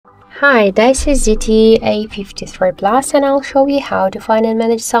Hi, this is ZTE A53 Plus and I'll show you how to find and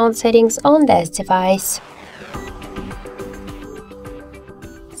manage sound settings on this device.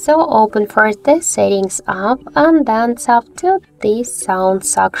 So open first the settings app and then tap to the sound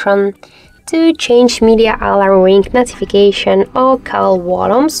section. To change media alarm ring notification or call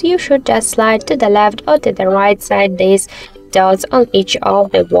volumes, you should just slide to the left or to the right side these dots on each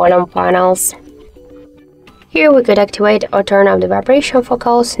of the volume panels. Here we could activate or turn off the vibration for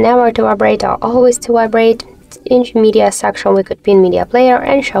calls, never to vibrate or always to vibrate. In media section we could pin media player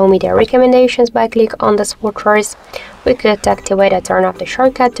and show media recommendations by click on the switchers. We could activate or turn off the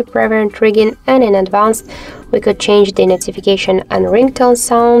shortcut to prevent triggering, and in advanced we could change the notification and ringtone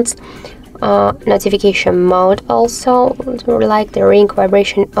sounds. Notification mode also, like the ring,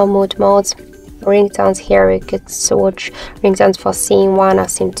 vibration or mood modes. Ringtones, here we could switch ringtones for scene 1 or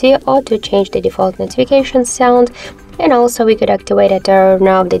scene 2 or to change the default notification sound. And also we could activate or turn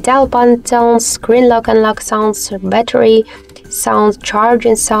off the dial button tones, screen lock and lock sounds, battery sounds,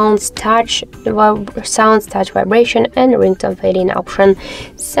 charging sounds, touch sounds, touch vibration and ringtone fading option.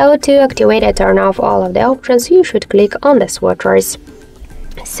 So to activate or turn off all of the options you should click on the switchers.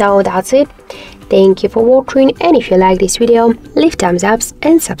 So that's it. Thank you for watching, and if you like this video, leave thumbs up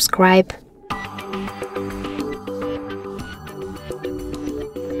and subscribe.